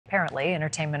apparently,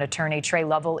 entertainment attorney Tre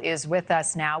Lovell is with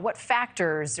us now. What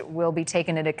factors will be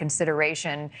taken into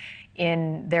consideration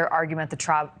in their argument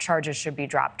the charges should be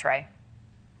dropped, Tre?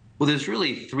 Well, there's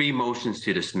really three motions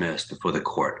to dismiss before the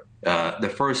court.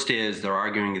 The first is they're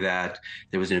arguing that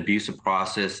there was an abusive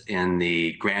process in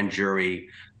the grand jury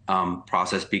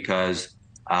process because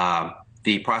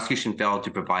the prosecution failed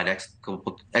to provide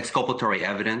exculpatory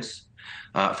evidence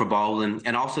for Baldwin,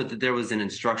 and also that there was an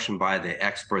instruction by the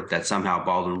expert that somehow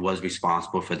Baldwin was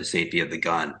responsible for the safety of the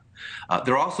gun.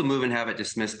 They're also moving to have it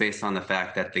dismissed based on the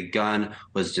fact that the gun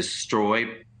was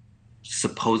destroyed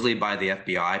supposedly by the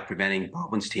FBI, preventing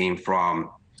Baldwin's team from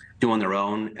doing their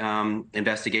own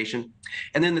investigation.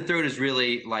 And then the third is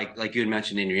really, like you had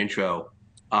mentioned in your intro,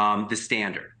 the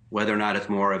standard, whether or not it's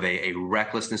more of a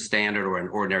recklessness standard or an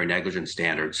ordinary negligence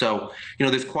standard. So,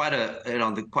 there's quite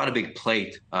a big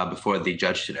plate before the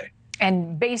judge today.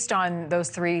 And based on those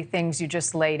three things you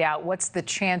just laid out, what's the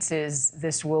chances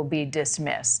this will be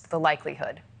dismissed, the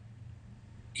likelihood?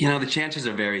 The chances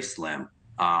are very slim.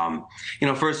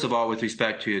 First of all, with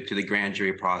respect to the grand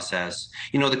jury process,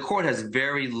 the court has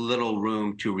very little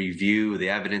room to review the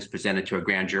evidence presented to a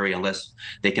grand jury unless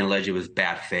they can allege it was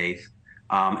bad faith.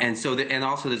 And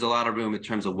also there's a lot of room in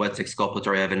terms of what's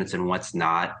exculpatory evidence and what's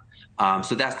not.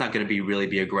 So that's not going to really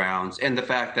be a grounds. And the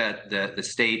fact that the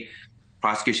state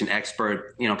prosecution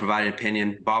expert, provided an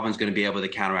opinion, Baldwin's going to be able to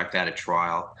counteract that at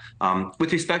trial.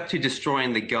 With respect to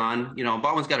destroying the gun,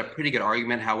 Baldwin's got a pretty good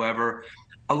argument. However,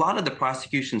 a lot of the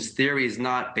prosecution's theory is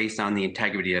not based on the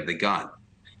integrity of the gun.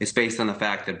 It's based on the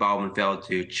fact that Baldwin failed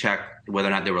to check whether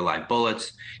or not there were live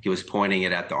bullets. He was pointing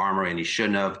it at the armor and he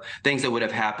shouldn't have. Things that would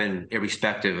have happened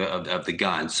irrespective of the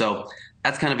gun. So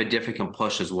that's kind of a difficult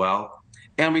push as well.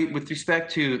 And with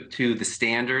respect to the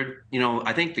standard,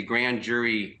 I think the grand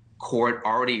jury court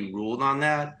already ruled on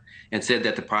that and said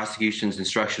that the prosecution's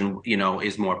instruction,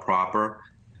 is more proper.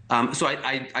 So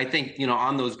I think,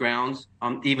 on those grounds,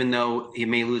 even though he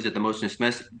may lose at the motion to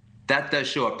dismiss, that does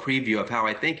show a preview of how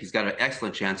I think he's got an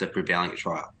excellent chance of prevailing at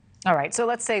trial. All right. So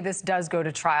let's say this does go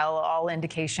to trial. All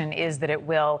indication is that it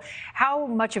will. How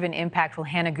much of an impact will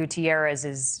Hannah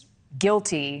Gutierrez's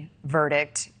guilty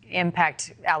verdict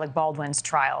impact Alec Baldwin's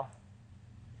trial?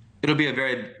 It'll be a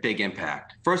very big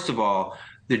impact. First of all,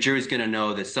 the jury's going to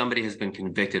know that somebody has been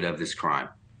convicted of this crime,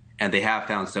 and they have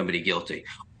found somebody guilty.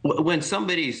 When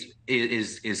somebody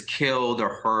is killed or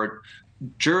hurt,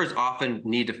 jurors often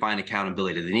need to find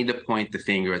accountability. They need to point the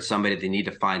finger at somebody. They need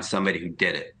to find somebody who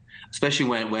did it, especially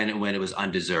when it was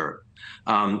undeserved.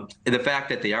 The fact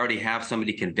that they already have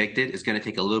somebody convicted is going to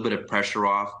take a little bit of pressure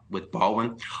off with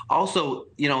Baldwin. Also,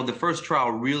 the first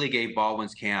trial really gave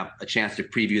Baldwin's camp a chance to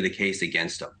preview the case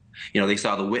against him. They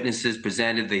saw the witnesses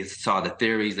presented, they saw the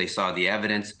theories, they saw the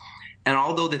evidence. And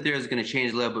although the theory is going to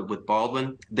change a little bit with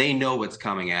Baldwin, they know what's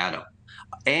coming at him.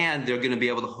 And they're going to be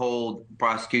able to hold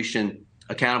prosecution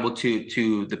accountable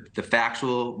to the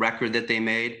factual record that they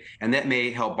made. And that may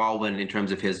help Baldwin in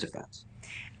terms of his defense.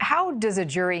 How does a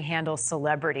jury handle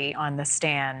celebrity on the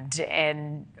stand?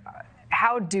 And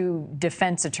how do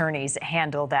defense attorneys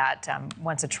handle that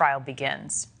once a trial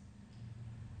begins?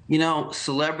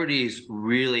 Celebrities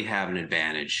really have an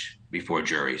advantage before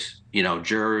juries.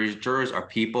 Jurors are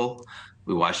people.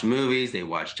 We watch movies, they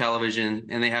watch television,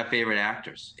 and they have favorite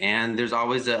actors. And there's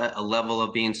always a level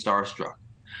of being starstruck.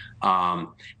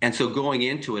 And so going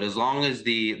into it, as long as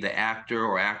the actor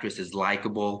or actress is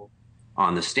likable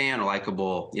on the stand or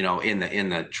likable, in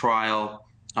the trial,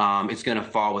 it's going to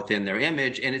fall within their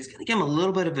image, and it's going to give them a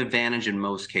little bit of advantage in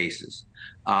most cases.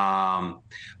 But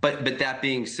that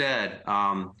being said,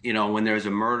 when there's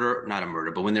not a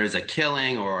murder, but when there's a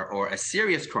killing or a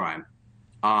serious crime,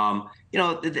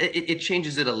 it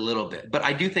changes it a little bit. But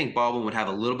I do think Baldwin would have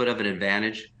a little bit of an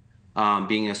advantage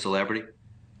being a celebrity.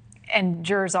 And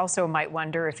jurors also might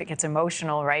wonder if it gets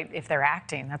emotional, right, if they're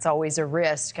acting. That's always a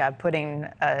risk, putting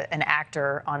an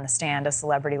actor on the stand, a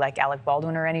celebrity like Alec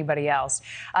Baldwin or anybody else.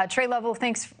 Tre Lovell,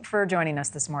 thanks for joining us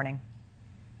this morning.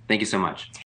 Thank you so much.